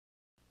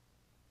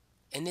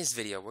In this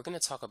video, we're going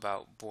to talk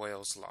about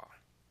Boyle's law.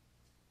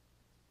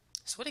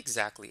 So what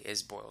exactly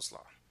is Boyle's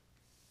law?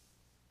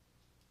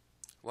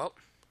 Well,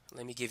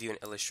 let me give you an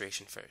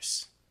illustration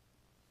first.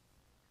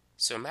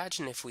 So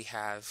imagine if we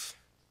have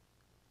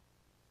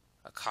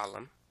a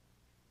column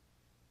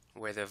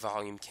where the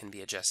volume can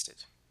be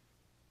adjusted.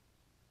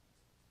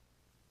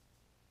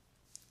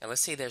 And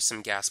let's say there's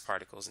some gas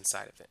particles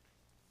inside of it.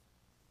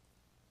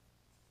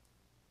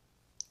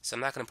 So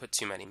I'm not going to put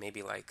too many,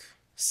 maybe like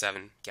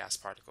 7 gas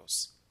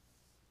particles.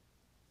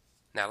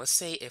 Now let's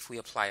say if we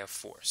apply a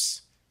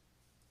force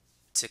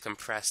to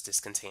compress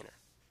this container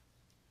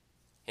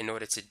in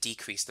order to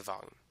decrease the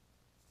volume.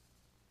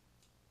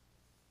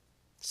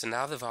 So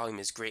now the volume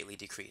is greatly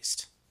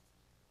decreased.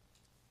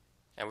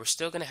 And we're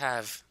still going to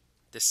have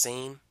the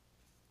same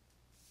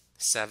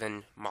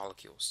 7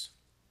 molecules.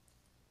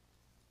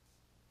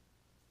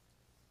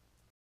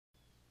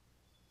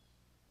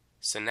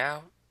 So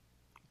now,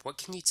 what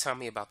can you tell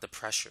me about the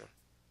pressure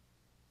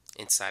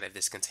inside of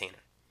this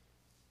container?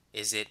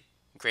 Is it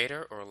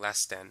greater or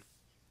less than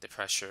the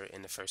pressure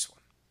in the first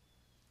one?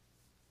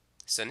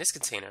 So in this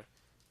container,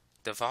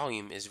 the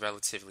volume is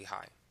relatively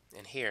high,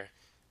 and here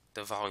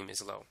the volume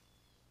is low.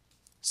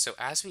 So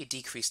as we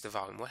decrease the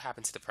volume, what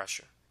happens to the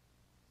pressure?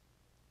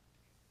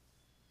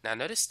 Now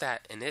notice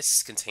that in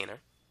this container,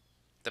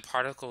 the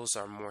particles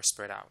are more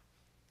spread out,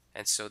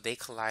 and so they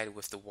collide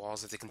with the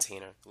walls of the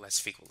container less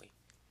frequently.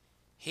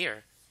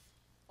 Here,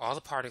 all the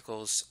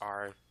particles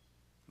are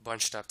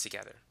bunched up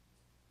together.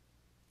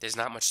 There's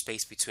not much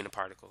space between the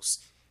particles,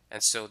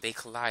 and so they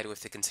collide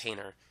with the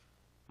container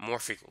more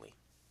frequently.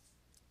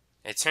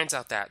 And it turns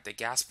out that the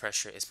gas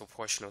pressure is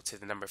proportional to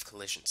the number of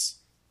collisions.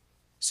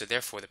 So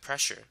therefore, the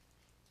pressure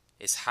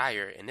is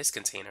higher in this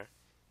container,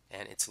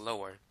 and it's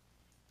lower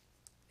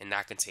in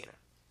that container.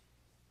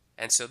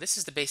 And so this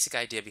is the basic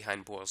idea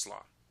behind Boyle's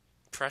law.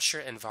 Pressure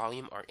and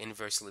volume are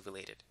inversely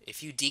related.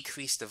 If you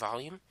decrease the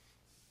volume,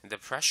 the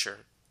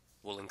pressure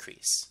will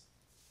increase.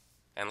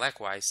 And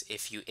likewise,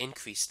 if you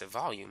increase the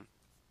volume,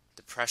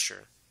 the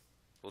pressure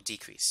will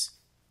decrease.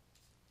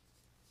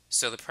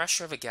 So the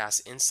pressure of a gas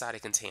inside a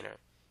container,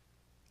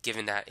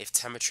 given that if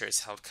temperature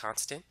is held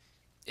constant,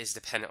 is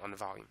dependent on the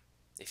volume.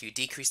 If you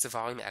decrease the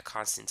volume at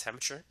constant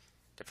temperature,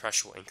 the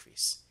pressure will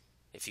increase.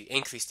 If you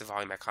increase the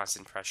volume at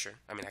constant temperature,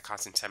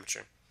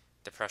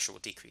 the pressure will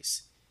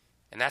decrease.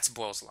 And that's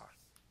Boyle's law.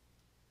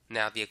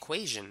 Now the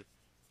equation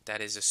that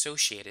is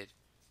associated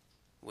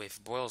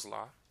with Boyle's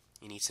law,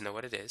 you need to know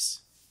what it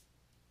is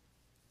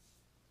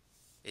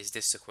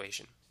this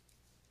equation.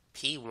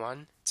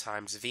 P1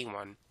 times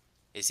V1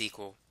 is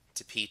equal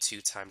to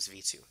P2 times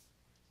V2.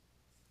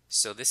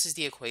 So this is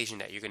the equation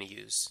that you're going to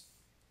use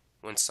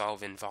when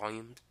solving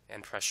volume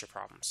and pressure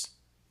problems.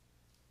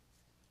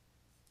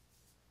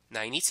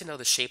 Now you need to know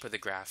the shape of the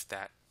graph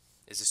that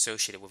is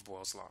associated with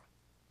Boyle's law.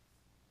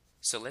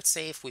 So let's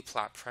say if we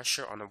plot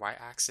pressure on the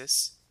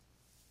y-axis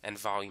and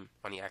volume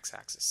on the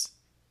x-axis.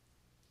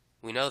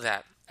 We know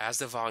that as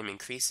the volume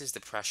increases, the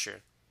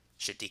pressure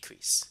should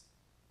decrease.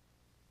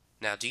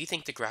 Now, do you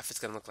think the graph is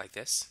going to look like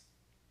this?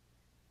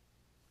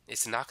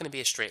 It's not going to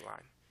be a straight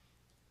line.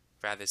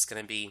 Rather, it's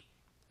going to be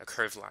a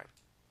curved line.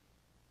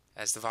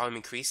 As the volume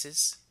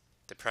increases,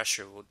 the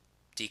pressure will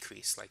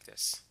decrease like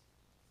this.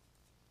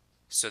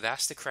 So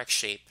that's the correct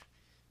shape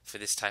for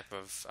this type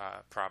of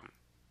problem,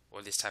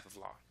 or this type of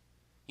law.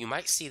 You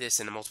might see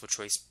this in a multiple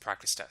choice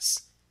practice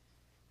test.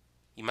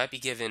 You might be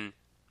given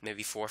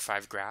maybe 4 or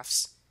 5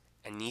 graphs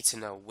and need to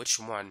know which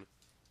one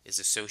is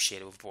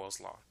associated with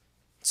Boyle's law.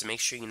 So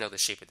make sure you know the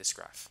shape of this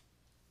graph.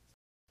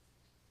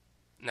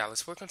 Now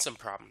let's work on some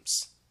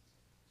problems.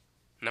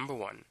 Number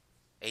 1,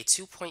 a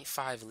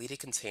 2.5 liter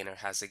container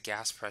has a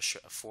gas pressure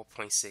of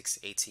 4.6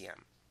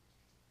 atm.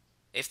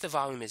 If the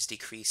volume is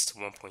decreased to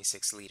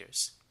 1.6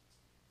 liters,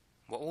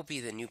 what will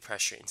be the new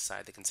pressure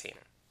inside the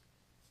container?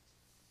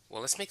 Well,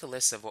 let's make a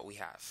list of what we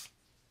have.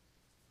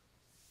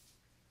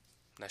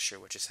 Not sure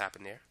what just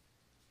happened there.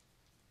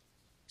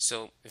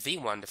 So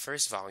V1, the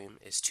first volume,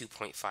 is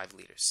 2.5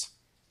 liters,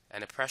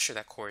 and the pressure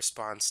that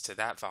corresponds to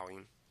that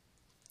volume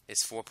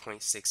is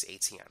 4.6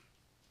 atm.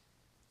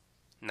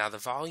 Now the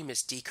volume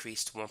is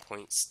decreased to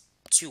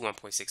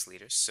 1.6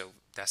 liters, so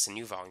that's the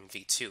new volume,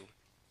 V2,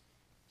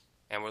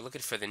 and we're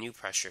looking for the new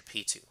pressure,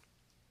 P2.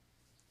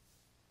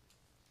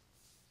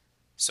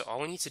 So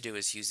all we need to do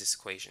is use this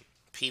equation.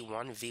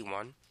 P1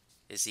 V1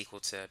 is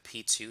equal to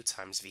P2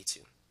 times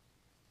V2.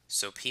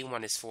 So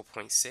P1 is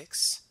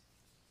 4.6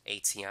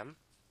 atm.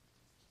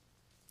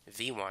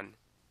 V1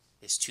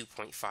 is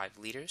 2.5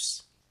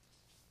 liters.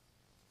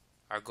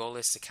 Our goal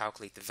is to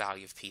calculate the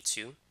value of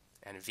P2,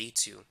 and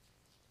V2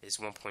 is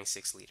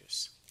 1.6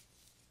 liters.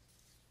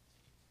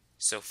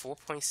 So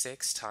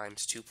 4.6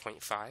 times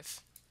 2.5,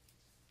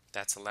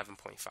 that's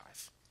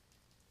 11.5.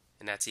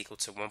 And that's equal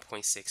to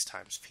 1.6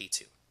 times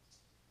P2.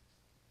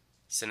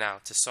 So now,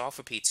 to solve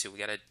for P2, we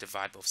got to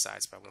divide both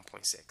sides by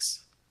 1.6.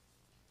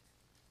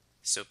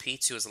 So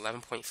P2 is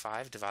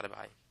 11.5 divided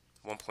by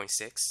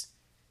 1.6.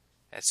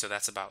 And so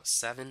that's about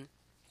 7.19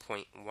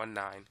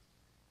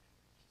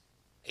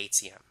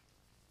 atm.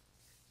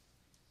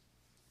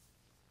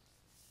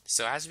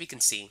 So as we can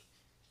see,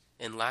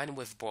 in line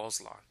with Boyle's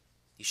law,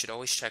 you should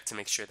always check to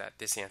make sure that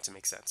this answer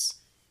makes sense.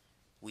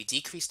 We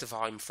decreased the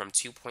volume from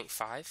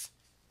 2.5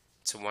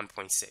 to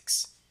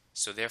 1.6,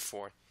 so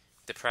therefore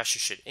the pressure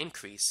should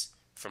increase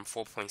from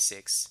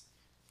 4.6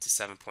 to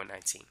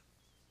 7.19.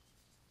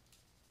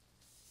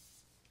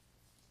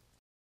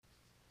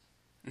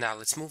 Now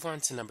let's move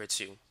on to number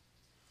 2.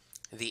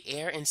 The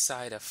air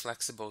inside a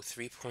flexible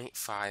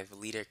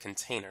 3.5 liter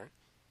container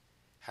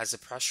has a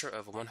pressure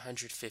of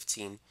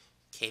 115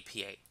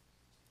 kPa.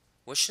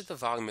 What should the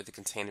volume of the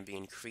container be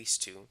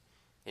increased to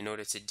in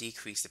order to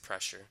decrease the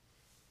pressure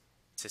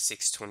to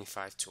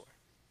 625 torr?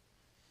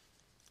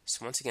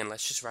 So once again,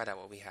 let's just write out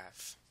what we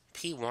have.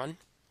 P1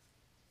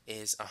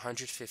 is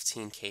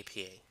 115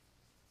 kPa.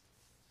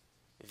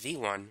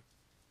 V1,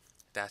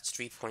 that's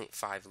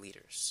 3.5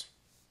 liters.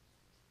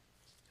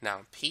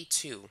 Now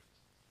P2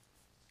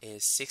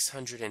 is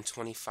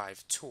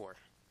 625 torr.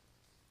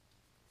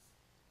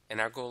 And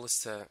our goal is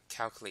to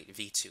calculate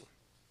V2.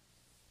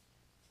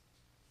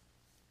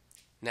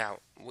 Now,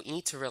 what you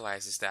need to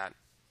realize is that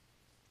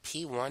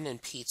P1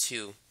 and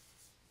P2,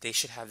 they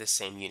should have the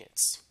same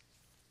units.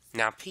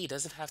 Now, P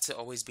doesn't have to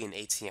always be in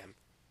ATM.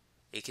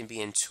 It can be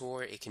in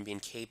torr, it can be in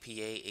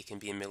kPa, it can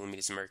be in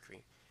millimeters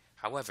mercury.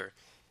 However,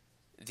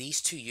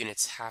 these two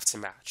units have to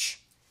match.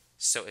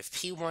 So if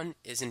P1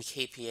 is in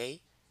kPa,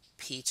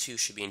 P2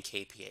 should be in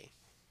kPa.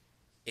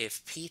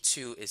 If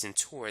P2 is in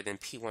torr, then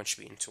P1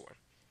 should be in torr.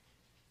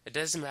 It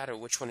doesn't matter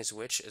which one is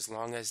which as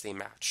long as they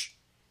match.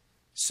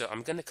 So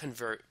I'm going to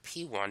convert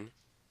P1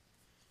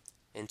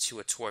 into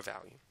a torr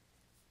value.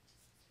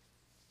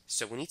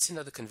 So we need to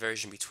know the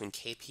conversion between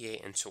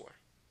kPa and torr.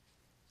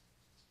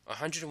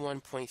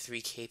 101.3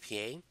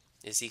 kPa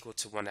is equal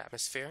to 1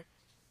 atmosphere,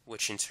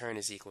 which in turn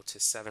is equal to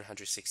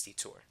 760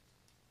 torr.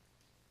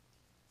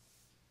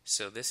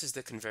 So this is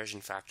the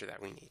conversion factor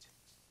that we need.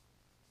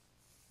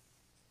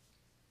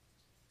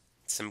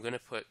 So I'm going to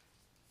put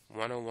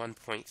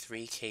 101.3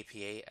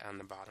 kPa on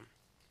the bottom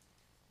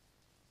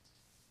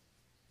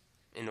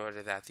in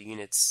order that the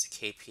units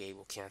kPa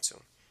will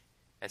cancel.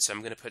 And so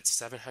I'm going to put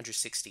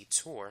 760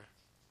 torr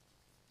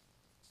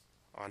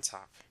on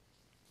top.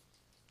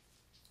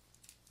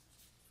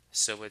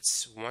 So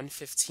it's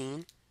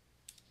 115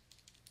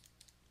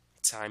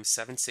 times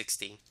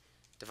 760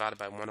 divided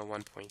by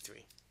 101.3.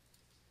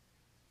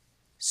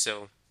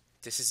 So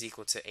this is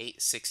equal to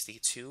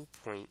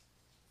 862.8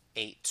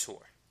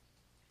 torr.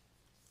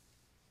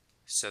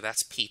 So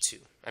that's P2.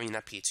 I mean,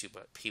 not P2,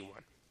 but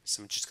P1.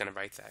 So I'm just going to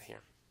write that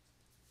here.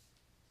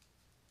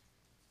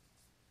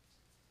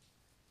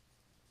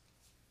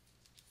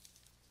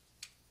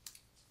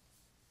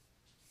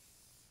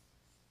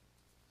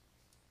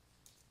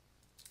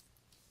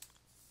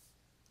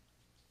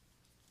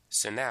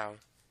 So now,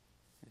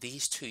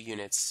 these two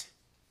units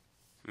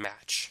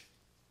match.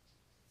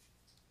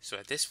 So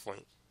at this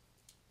point,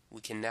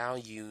 we can now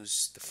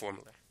use the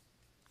formula.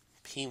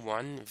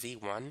 P1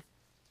 V1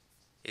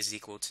 is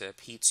equal to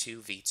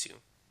P2 V2.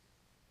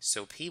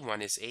 So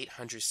P1 is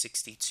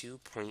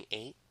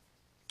 862.8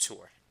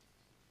 torr.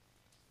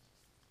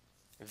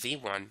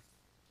 V1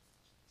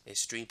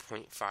 is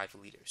 3.5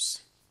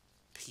 liters.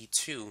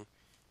 P2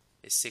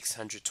 is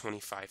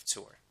 625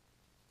 torr.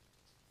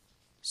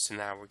 So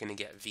now we're going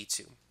to get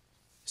V2.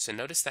 So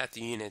notice that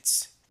the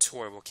units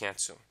torr will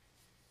cancel,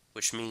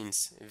 which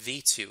means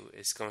V2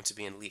 is going to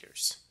be in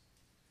liters.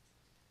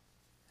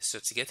 So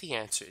to get the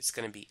answer, it's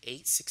going to be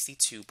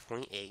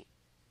 862.8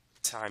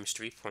 times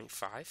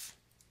 3.5,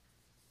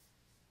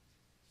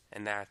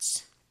 and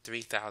that's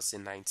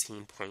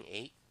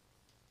 3019.8.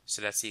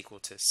 So that's equal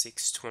to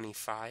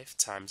 625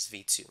 times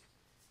V2.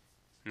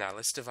 Now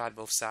let's divide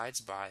both sides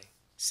by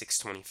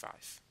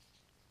 625.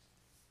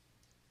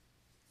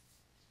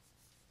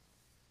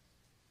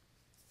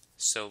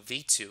 So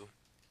V2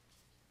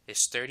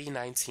 is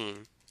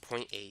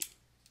 3019.8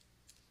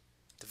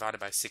 divided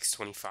by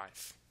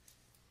 625,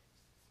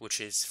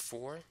 which is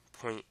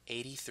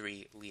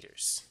 4.83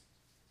 liters.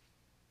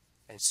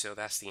 And so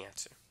that's the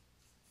answer.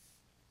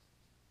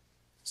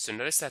 So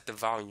notice that the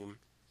volume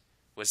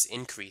was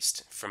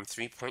increased from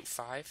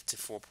 3.5 to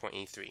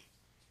 4.83.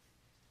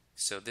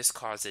 So this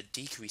caused a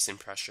decrease in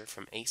pressure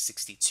from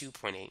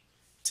 862.8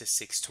 to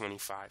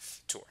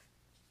 625 torr.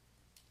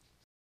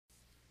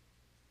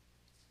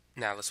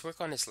 Now let's work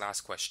on this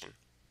last question.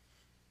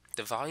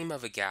 The volume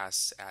of a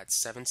gas at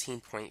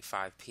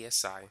 17.5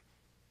 psi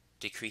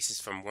decreases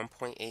from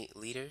 1.8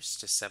 liters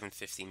to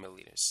 750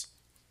 milliliters.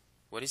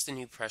 What is the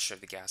new pressure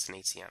of the gas in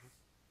ATM?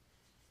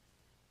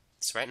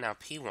 So right now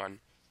P1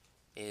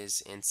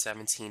 is in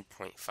 17.5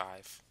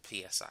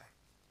 psi.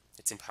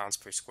 It's in pounds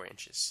per square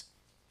inches.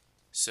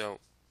 So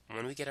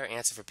when we get our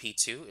answer for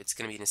P2, it's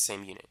going to be in the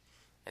same unit.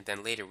 And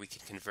then later we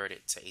can convert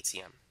it to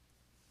ATM.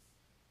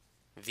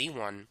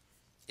 V1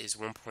 is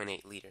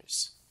 1.8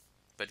 liters,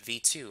 but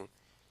V2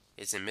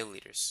 is in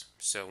milliliters.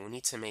 So we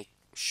need to make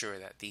sure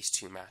that these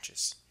two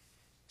matches.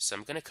 So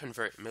I'm going to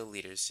convert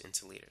milliliters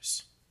into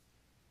liters.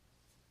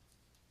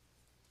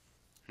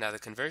 Now the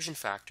conversion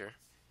factor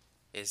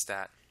is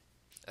that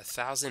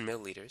 1,000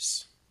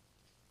 milliliters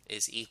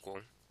is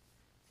equal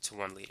to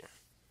 1 liter.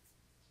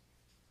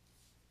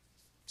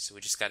 So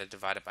we just got to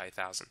divide it by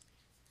 1,000.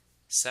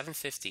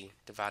 750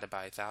 divided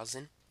by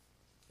 1,000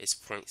 is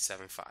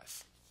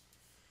 0.75.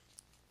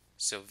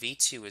 So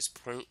V2 is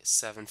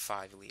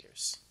 0.75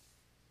 liters.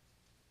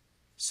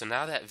 So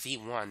now that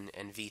V1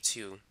 and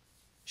V2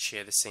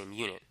 share the same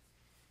unit,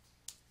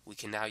 we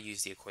can now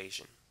use the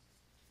equation.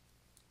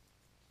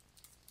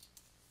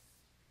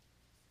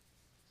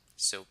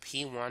 So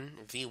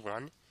P1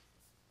 V1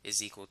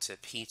 is equal to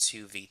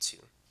P2 V2.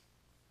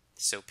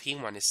 So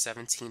P1 is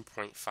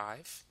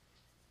 17.5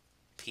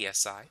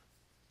 psi.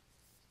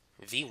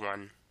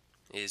 V1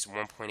 is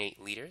 1.8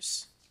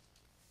 liters.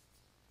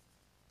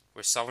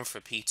 We're solving for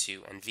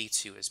P2, and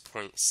V2 is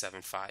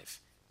 0.75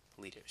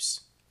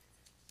 liters.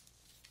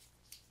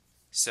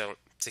 So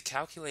to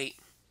calculate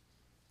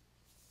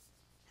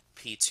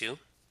P2,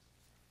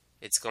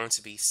 it's going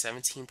to be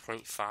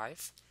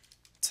 17.5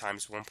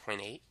 times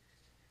 1.8,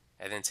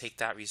 and then take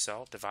that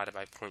result divided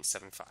by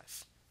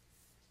 0.75.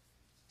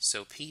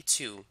 So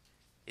P2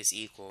 is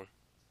equal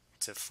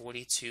to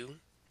 42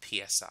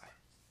 psi.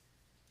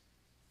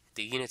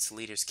 The units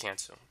liters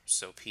cancel,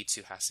 so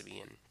P2 has to be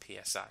in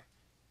psi.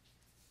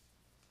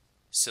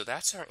 So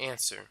that's our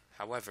answer.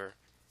 However,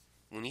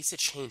 we need to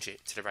change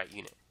it to the right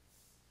unit.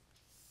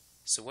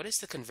 So what is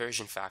the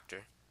conversion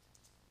factor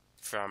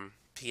from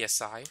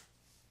psi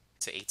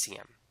to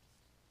atm?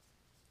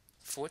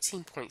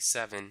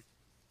 14.7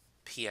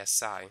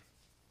 psi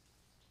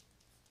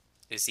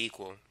is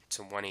equal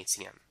to 1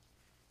 atm.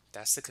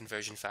 That's the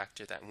conversion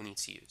factor that we need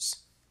to use.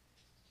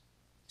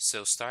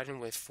 So starting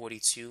with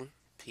 42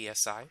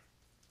 psi,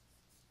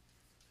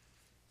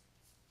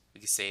 we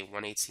can say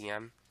 1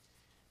 atm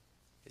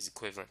is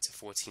equivalent to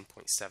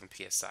 14.7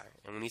 psi,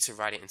 and we need to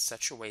write it in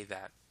such a way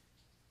that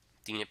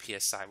the unit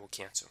psi will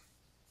cancel.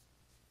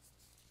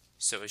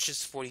 So it's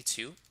just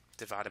 42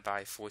 divided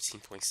by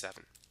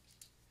 14.7.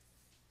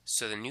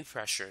 So the new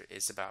pressure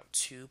is about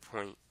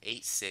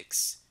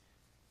 2.86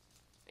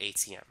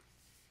 atm,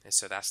 and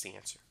so that's the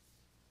answer.